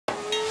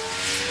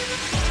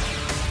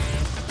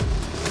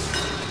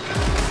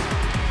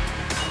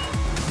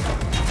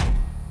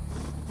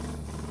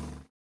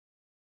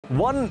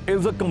One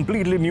is a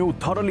completely new,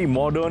 thoroughly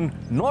modern,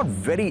 not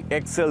very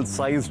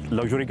XL-sized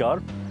luxury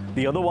car.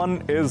 The other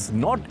one is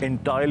not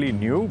entirely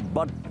new,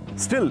 but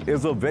still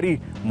is a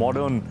very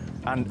modern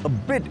and a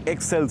bit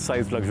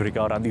XL-sized luxury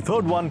car. And the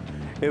third one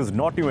is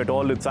not new at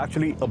all. It's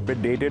actually a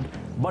bit dated,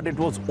 but it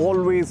was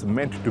always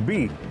meant to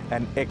be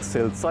an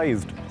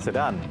XL-sized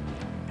sedan.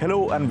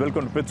 Hello and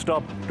welcome to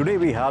Pitstop. Today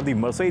we have the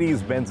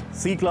Mercedes-Benz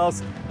C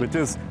class, which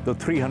is the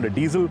 300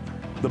 diesel,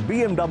 the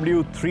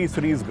BMW 3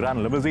 Series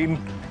Gran Limousine,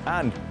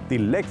 and the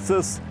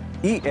Lexus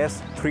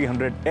ES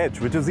 300h,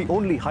 which is the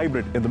only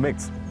hybrid in the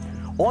mix.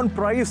 On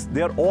price,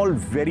 they are all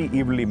very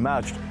evenly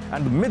matched,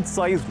 and the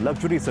mid-sized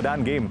luxury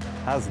sedan game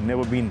has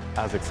never been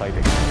as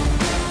exciting.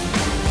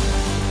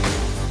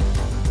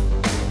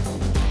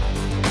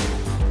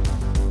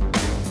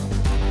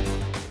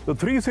 The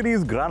 3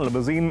 Series Gran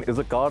Limousine is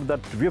a car that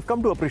we have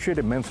come to appreciate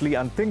immensely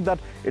and think that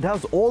it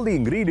has all the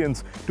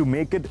ingredients to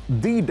make it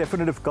the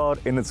definitive car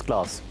in its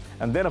class.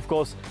 And then, of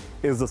course,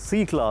 is the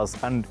C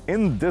class, and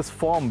in this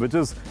form, which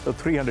is the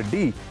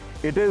 300D,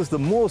 it is the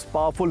most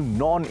powerful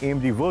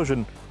non-AMG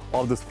version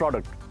of this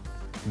product.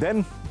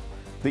 Then,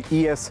 the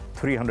ES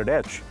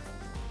 300h.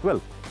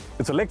 Well,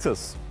 it's a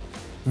Lexus.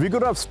 We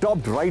could have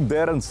stopped right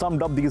there and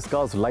summed up these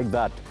cars like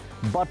that.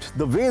 But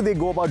the way they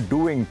go about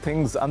doing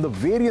things and the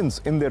variance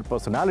in their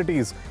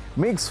personalities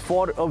makes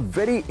for a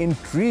very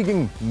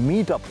intriguing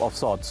meetup of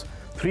sorts.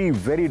 Three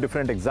very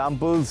different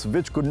examples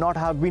which could not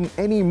have been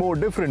any more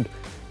different,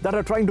 that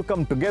are trying to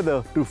come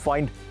together to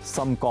find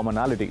some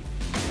commonality.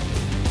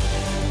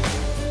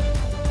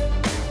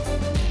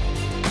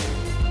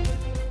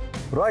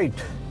 Right,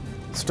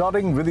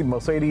 starting with the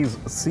Mercedes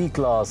C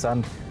class,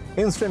 and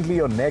instantly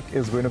your neck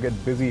is going to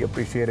get busy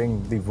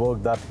appreciating the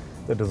work that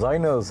the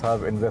designers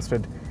have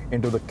invested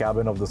into the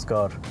cabin of this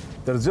car.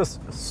 There's just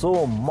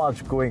so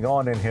much going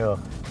on in here.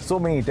 So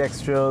many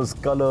textures,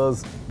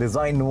 colors,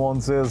 design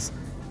nuances.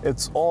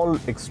 It's all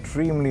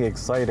extremely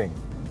exciting.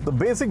 The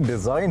basic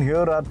design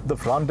here at the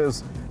front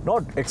is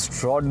not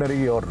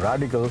extraordinary or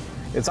radical.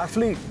 It's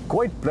actually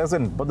quite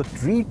pleasant, but the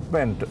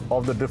treatment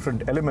of the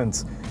different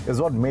elements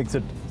is what makes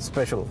it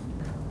special.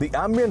 The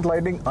ambient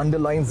lighting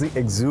underlines the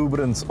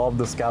exuberance of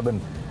this cabin.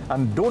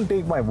 And don't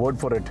take my word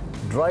for it.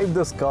 Drive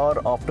this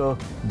car after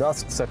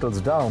dusk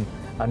settles down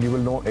and you will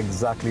know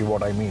exactly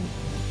what I mean.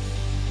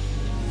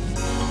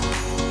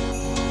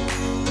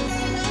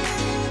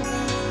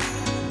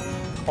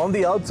 On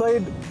the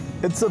outside,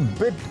 it's a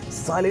bit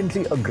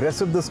silently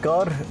aggressive, this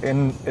car,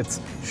 in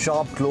its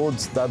sharp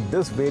clothes that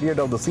this variant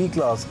of the C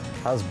class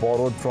has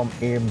borrowed from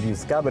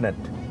AMG's cabinet.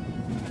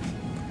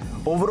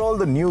 Overall,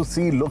 the new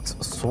C looks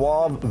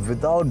suave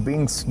without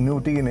being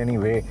snooty in any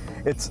way.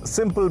 It's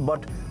simple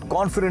but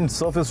confident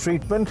surface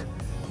treatment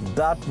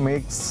that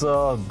makes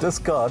this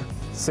car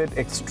sit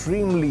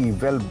extremely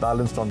well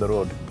balanced on the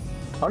road.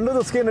 Under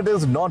the skin, it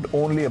is not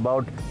only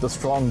about the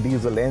strong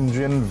diesel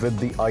engine with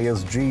the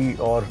ISG,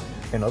 or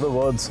in other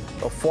words,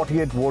 a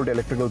 48-volt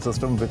electrical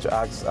system which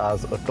acts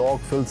as a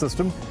torque fill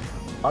system.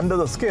 Under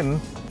the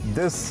skin,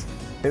 this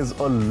is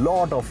a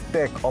lot of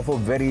tech of a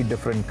very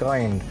different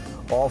kind,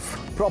 of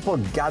proper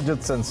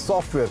gadgets and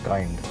software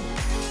kind.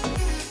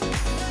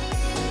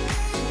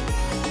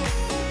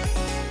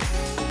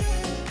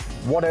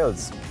 What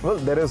else? Well,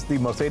 there is the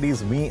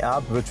Mercedes Me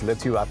app, which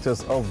lets you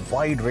access a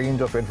wide range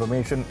of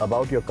information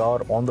about your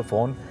car on the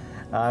phone.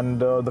 And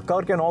the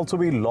car can also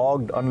be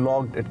logged,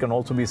 unlocked. It can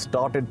also be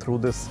started through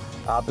this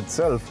app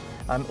itself.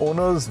 And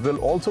owners will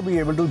also be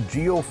able to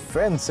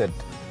geo-fence it.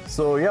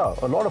 So yeah,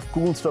 a lot of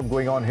cool stuff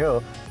going on here,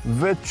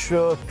 which,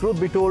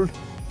 truth be told,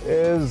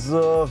 is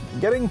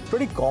getting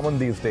pretty common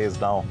these days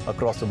now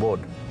across the board.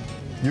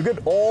 You get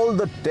all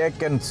the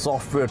tech and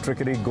software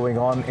trickery going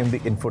on in the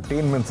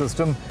infotainment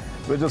system,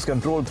 which is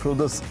controlled through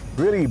this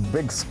really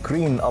big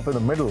screen up in the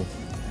middle.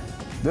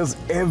 There's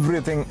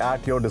everything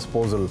at your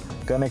disposal.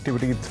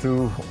 Connectivity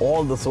through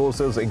all the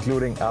sources,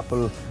 including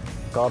Apple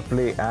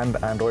CarPlay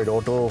and Android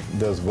Auto.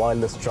 There's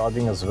wireless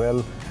charging as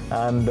well.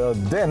 And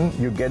then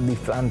you get the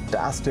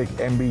fantastic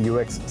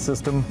MBUX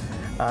system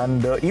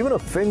and even a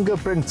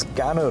fingerprint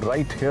scanner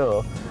right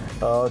here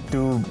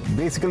to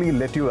basically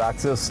let you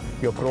access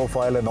your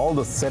profile and all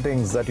the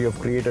settings that you have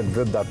created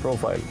with that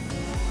profile.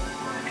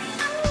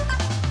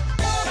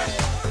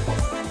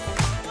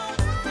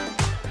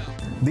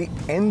 The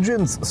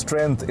engine's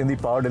strength in the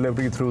power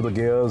delivery through the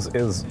gears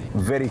is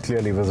very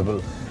clearly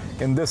visible.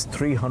 In this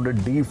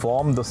 300D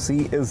form, the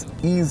C is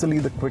easily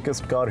the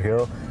quickest car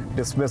here,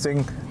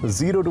 dismissing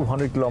 0 to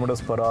 100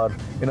 km per hour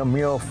in a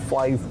mere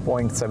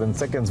 5.7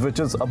 seconds, which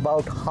is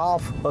about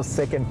half a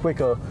second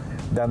quicker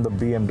than the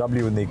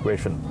BMW in the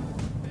equation.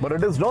 But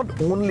it is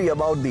not only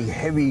about the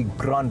heavy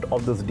grunt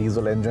of this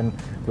diesel engine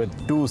with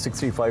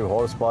 265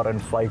 horsepower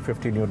and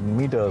 550 Newton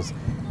meters.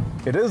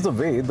 It is the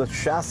way the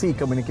chassis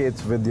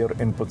communicates with your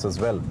inputs as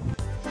well.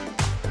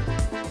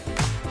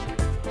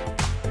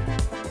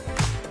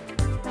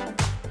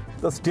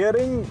 The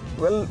steering,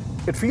 well,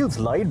 it feels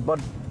light, but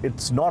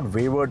it's not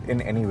wavered in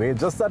any way.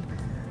 Just that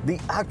The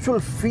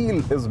actual feel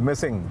is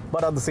missing,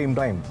 but at the same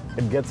time,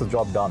 it gets the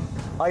job done.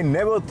 I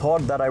never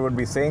thought that I would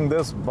be saying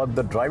this, but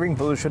the driving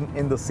position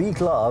in the C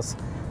class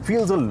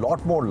feels a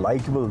lot more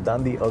likable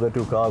than the other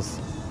two cars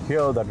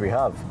here that we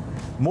have.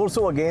 More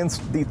so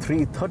against the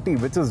 330,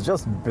 which is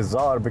just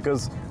bizarre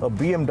because a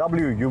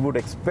BMW, you would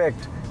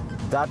expect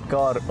that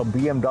car, a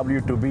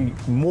BMW, to be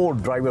more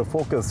driver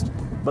focused,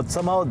 but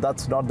somehow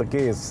that's not the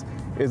case.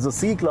 It's the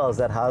C class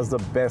that has the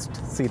best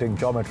seating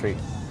geometry.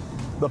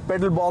 The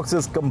pedal box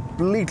is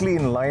completely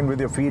in line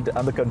with your feet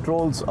and the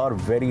controls are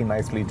very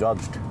nicely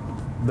judged.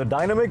 The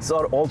dynamics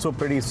are also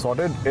pretty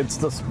sorted. It's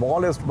the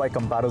smallest by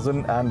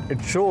comparison and it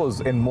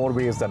shows in more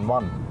ways than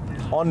one.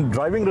 On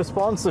driving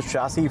response, the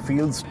chassis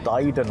feels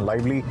tight and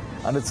lively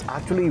and it's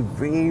actually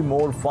way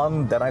more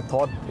fun than I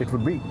thought it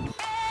would be.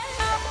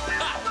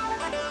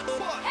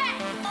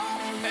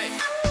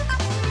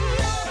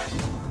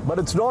 But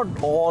it's not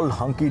all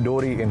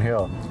hunky-dory in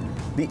here.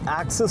 The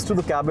access to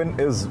the cabin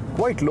is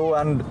quite low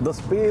and the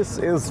space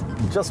is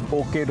just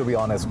okay, to be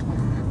honest.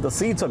 The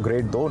seats are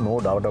great though, no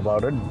doubt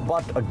about it.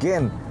 But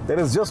again, there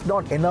is just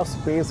not enough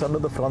space under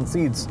the front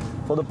seats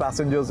for the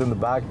passengers in the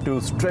back to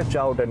stretch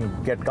out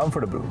and get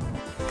comfortable.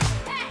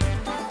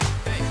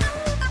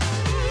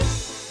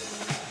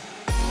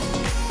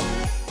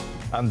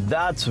 And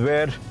that's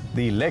where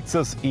the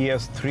Lexus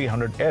ES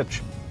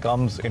 300h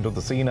comes into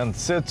the scene and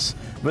sits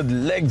with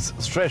legs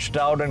stretched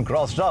out and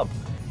crossed up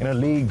in a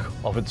league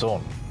of its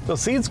own. The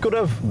seats could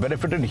have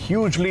benefited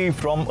hugely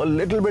from a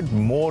little bit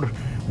more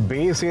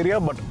base area,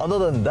 but other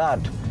than that,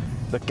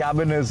 the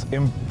cabin is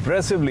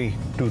impressively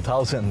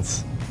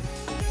 2000s.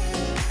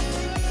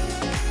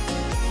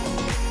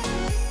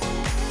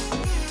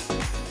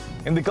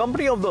 In the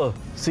company of the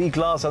C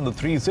Class and the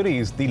 3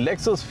 Series, the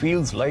Lexus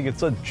feels like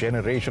it's a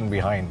generation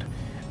behind.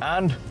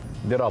 And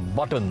there are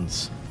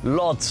buttons,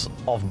 lots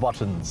of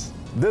buttons.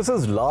 This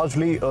is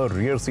largely a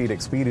rear seat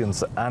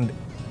experience, and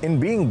in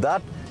being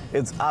that,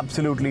 it's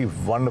absolutely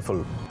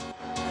wonderful.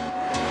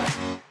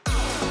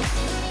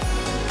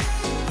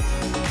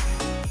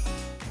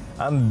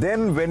 And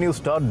then when you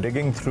start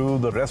digging through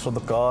the rest of the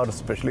car,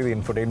 especially the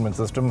infotainment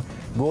system,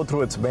 go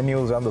through its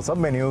menus and the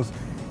sub-menus,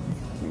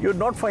 you'd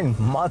not find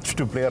much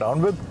to play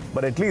around with,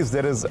 but at least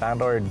there is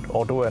Android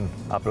Auto and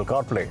Apple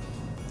CarPlay.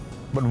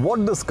 But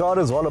what this car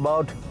is all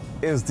about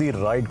is the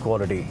ride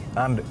quality,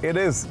 and it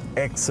is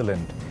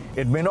excellent.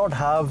 It may not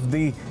have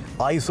the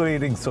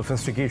isolating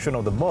sophistication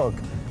of the Merc,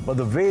 but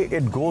the way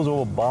it goes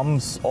over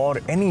bumps or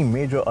any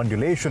major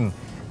undulation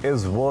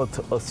is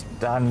worth a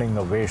standing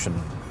ovation.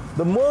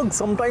 The Merc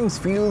sometimes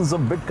feels a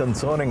bit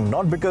concerning,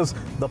 not because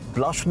the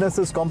plushness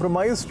is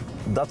compromised,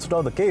 that's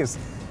not the case.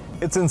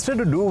 It's instead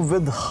to do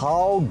with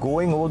how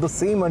going over the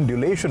same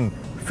undulation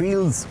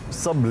feels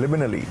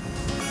subliminally.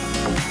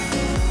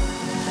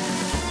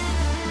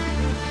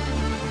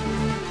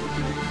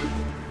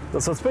 The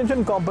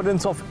suspension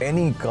components of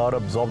any car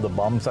absorb the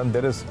bumps and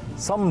there is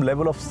some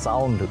level of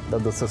sound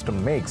that the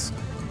system makes.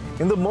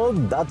 In the Merc,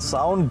 that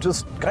sound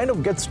just kind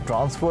of gets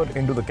transferred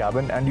into the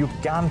cabin and you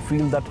can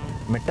feel that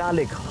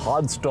metallic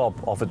hard stop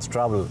of its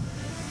travel.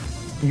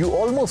 You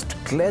almost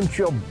clench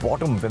your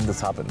bottom when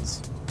this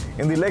happens.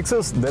 In the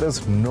Lexus, there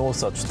is no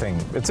such thing.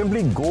 It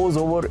simply goes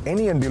over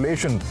any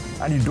undulation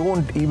and you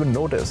don't even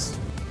notice.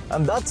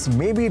 And that's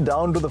maybe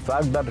down to the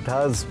fact that it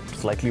has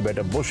slightly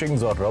better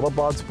bushings or rubber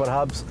parts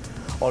perhaps,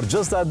 or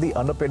just that the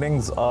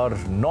underpinnings are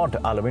not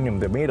aluminium,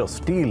 they're made of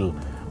steel,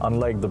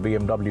 unlike the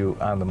BMW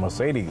and the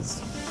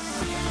Mercedes.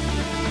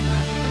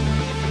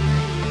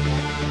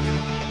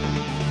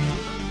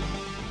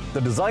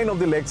 The design of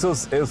the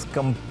Lexus is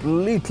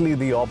completely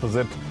the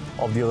opposite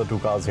of the other two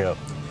cars here.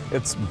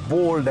 It's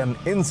bold and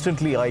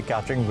instantly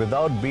eye-catching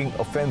without being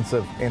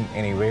offensive in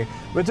any way,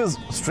 which is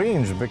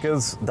strange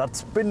because that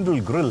spindle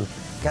grille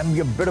can be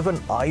a bit of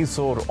an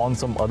eyesore on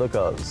some other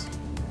cars.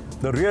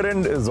 The rear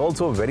end is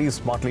also very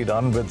smartly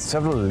done with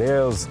several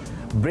layers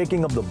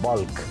breaking up the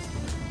bulk.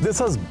 This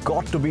has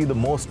got to be the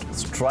most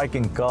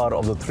striking car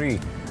of the three,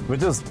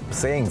 which is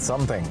saying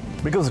something.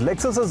 Because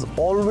Lexus has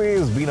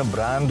always been a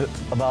brand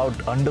about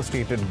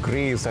understated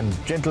grace and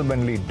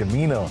gentlemanly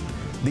demeanor.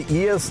 The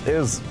ES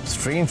is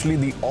strangely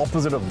the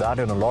opposite of that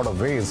in a lot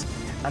of ways,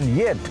 and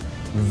yet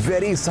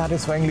very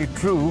satisfyingly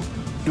true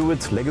to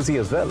its legacy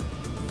as well.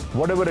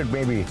 Whatever it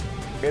may be,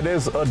 it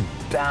is a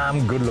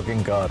damn good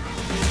looking car.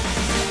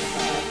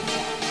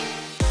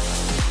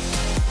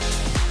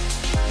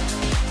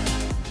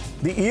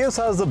 The ES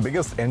has the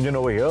biggest engine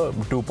over here,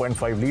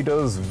 2.5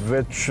 liters,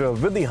 which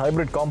with the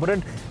hybrid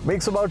component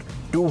makes about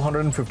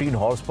 215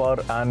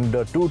 horsepower and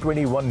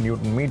 221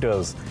 Newton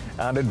meters.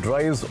 And it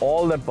drives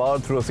all that power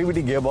through a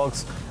CVT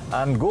gearbox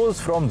and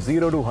goes from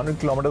 0 to 100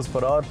 kilometers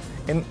per hour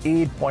in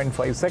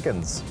 8.5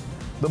 seconds.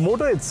 The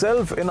motor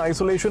itself in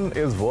isolation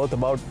is worth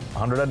about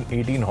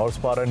 118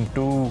 horsepower and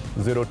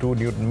 202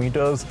 Newton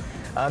meters.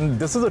 And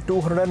this is a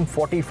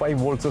 245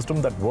 volt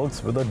system that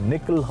works with a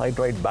nickel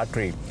hydride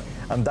battery.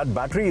 And that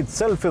battery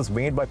itself is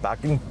made by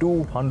packing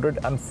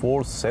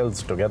 204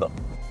 cells together.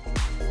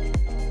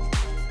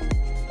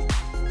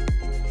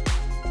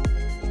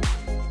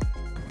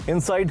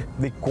 Inside,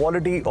 the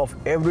quality of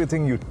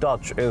everything you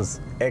touch is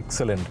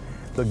excellent.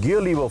 The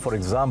gear lever, for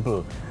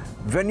example,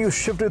 when you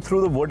shift it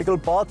through the vertical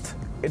path,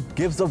 it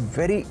gives a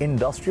very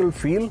industrial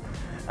feel,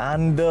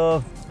 and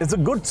it's a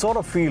good sort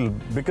of feel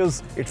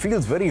because it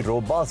feels very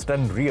robust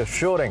and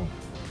reassuring.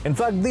 In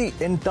fact, the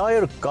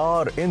entire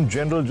car in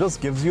general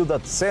just gives you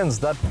that sense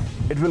that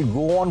it will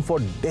go on for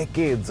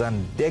decades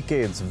and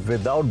decades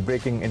without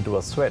breaking into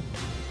a sweat.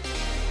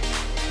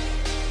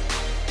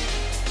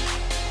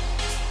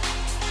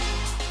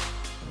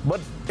 But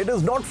it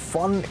is not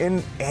fun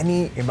in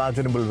any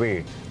imaginable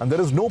way, and there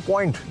is no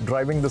point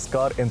driving this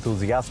car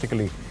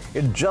enthusiastically.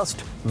 It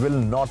just will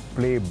not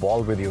play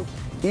ball with you.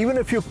 Even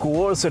if you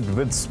coerce it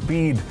with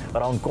speed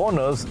around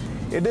corners,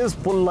 it is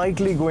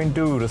politely going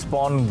to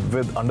respond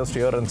with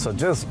understeer and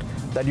suggest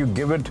that you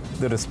give it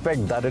the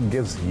respect that it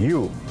gives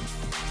you.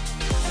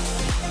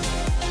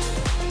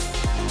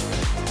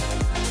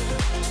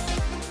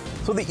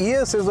 So the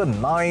ES is a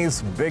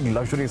nice big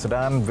luxury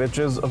sedan which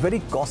is a very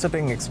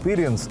corseting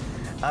experience,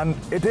 and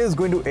it is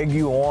going to egg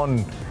you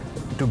on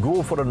to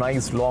go for a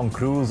nice long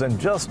cruise and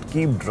just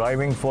keep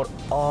driving for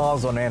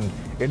hours on end.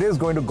 It is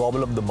going to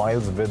gobble up the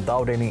miles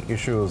without any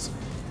issues.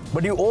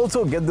 But you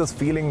also get this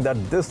feeling that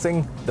this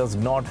thing does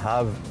not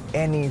have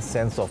any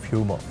sense of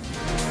humor.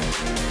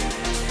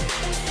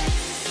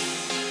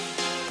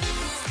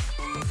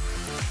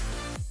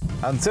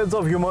 And sense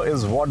of humor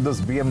is what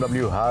this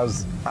BMW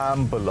has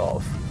ample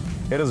of.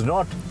 It is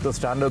not the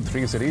standard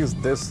 3 Series,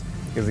 this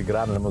is the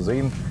Gran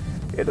Limousine.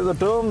 It is a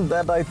term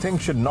that I think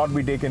should not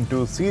be taken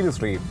too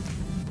seriously.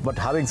 But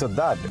having said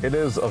that, it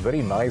is a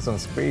very nice and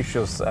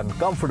spacious and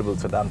comfortable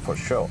sedan for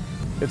sure.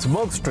 It's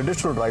Merc's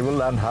traditional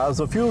rival and has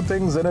a few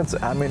things in its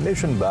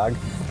ammunition bag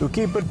to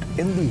keep it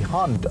in the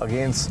hunt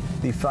against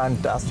the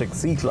fantastic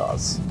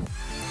C-Class.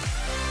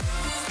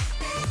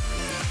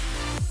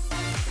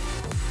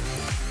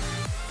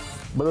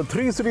 But the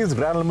 3 Series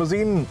Gran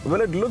Limousine,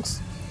 well, it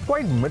looks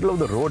quite middle of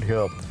the road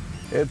here.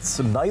 It's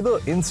neither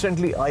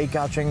instantly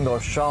eye-catching or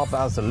sharp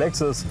as the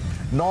Lexus,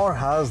 nor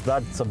has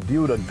that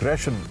subdued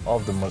aggression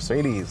of the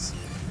Mercedes.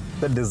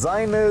 The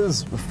design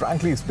is,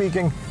 frankly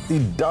speaking, the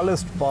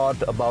dullest part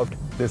about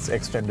this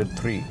extended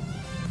 3.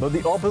 But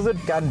the opposite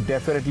can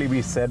definitely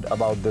be said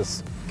about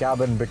this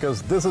cabin,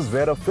 because this is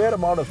where a fair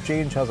amount of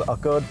change has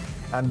occurred,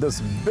 and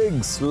this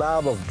big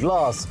slab of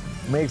glass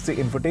makes the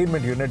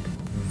infotainment unit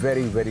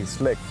very, very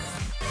slick.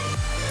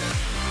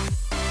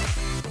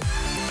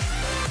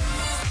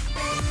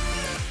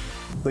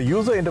 The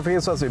user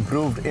interface has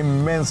improved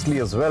immensely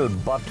as well,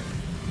 but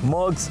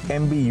Merc's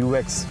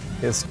MBUX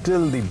is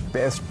still the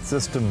best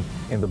system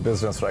in the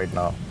business right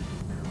now.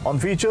 On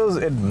features,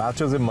 it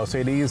matches a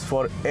Mercedes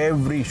for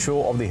every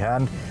show of the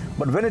hand,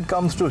 but when it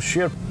comes to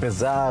sheer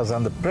pizzazz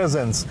and the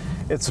presence,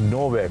 it's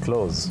nowhere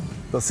close.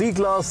 The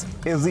C-Class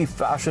is the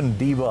fashion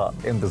diva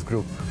in this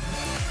group.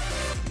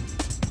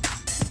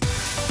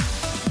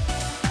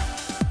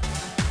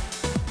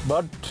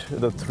 But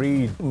the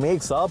 3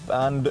 makes up,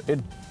 and it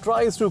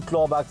tries to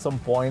claw back some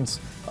points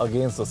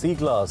against the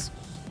C-Class.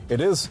 It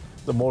is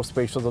the more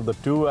spacious of the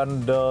two,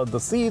 and the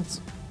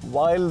seats,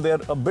 while they're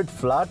a bit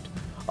flat,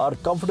 are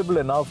comfortable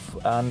enough,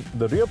 and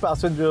the rear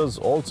passengers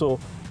also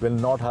will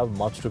not have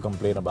much to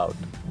complain about.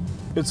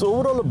 It's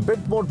overall a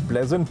bit more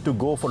pleasant to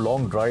go for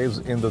long drives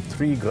in the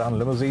 3 Gran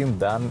Limousine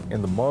than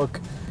in the Merc,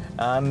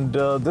 and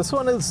this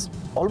one is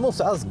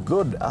almost as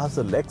good as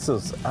the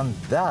Lexus, and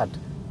that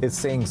is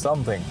saying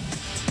something.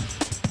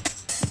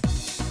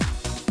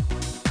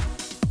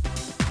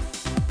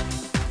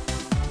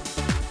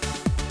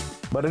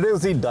 But it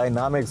is the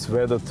dynamics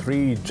where the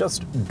 3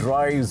 just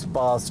drives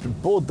past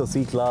both the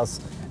C-Class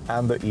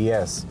and the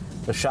ES.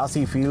 The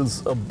chassis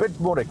feels a bit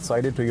more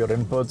excited to your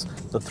inputs,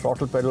 the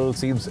throttle pedal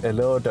seems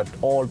alert at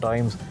all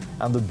times,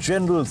 and the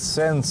general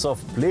sense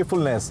of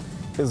playfulness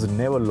is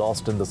never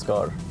lost in this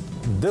car.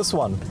 This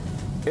one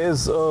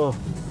is a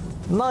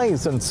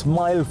nice and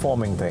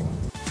smile-forming thing.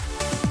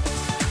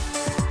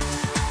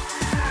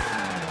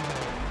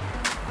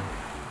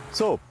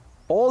 So,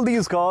 all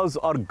these cars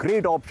are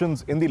great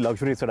options in the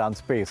luxury sedan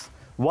space.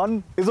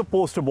 One is a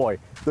poster boy,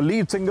 the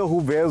lead singer who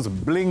wears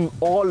bling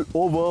all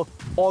over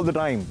all the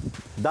time.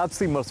 That's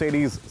the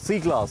Mercedes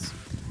C-Class.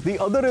 The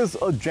other is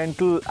a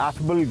gentle,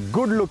 affable,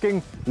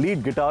 good-looking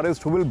lead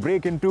guitarist who will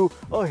break into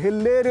a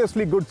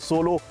hilariously good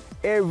solo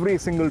every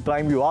single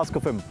time you ask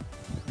of him.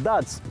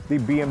 That's the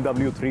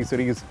BMW 3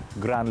 Series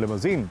Gran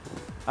Limousine.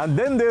 And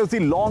then there's the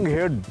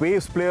long-haired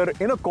bass player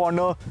in a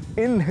corner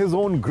in his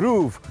own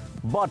groove.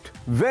 But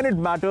when it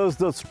matters,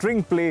 the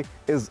string play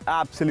is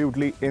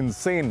absolutely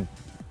insane.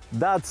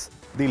 That's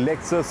the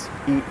Lexus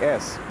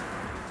ES.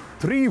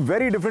 3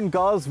 very different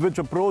cars which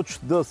approach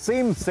the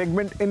same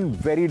segment in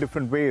very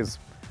different ways.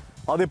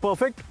 Are they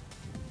perfect?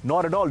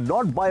 Not at all,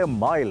 not by a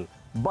mile.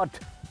 But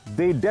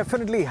they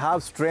definitely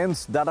have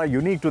strengths that are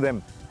unique to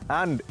them.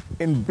 And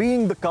in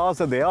being the cars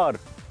that they are,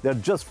 they're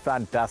just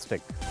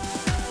fantastic.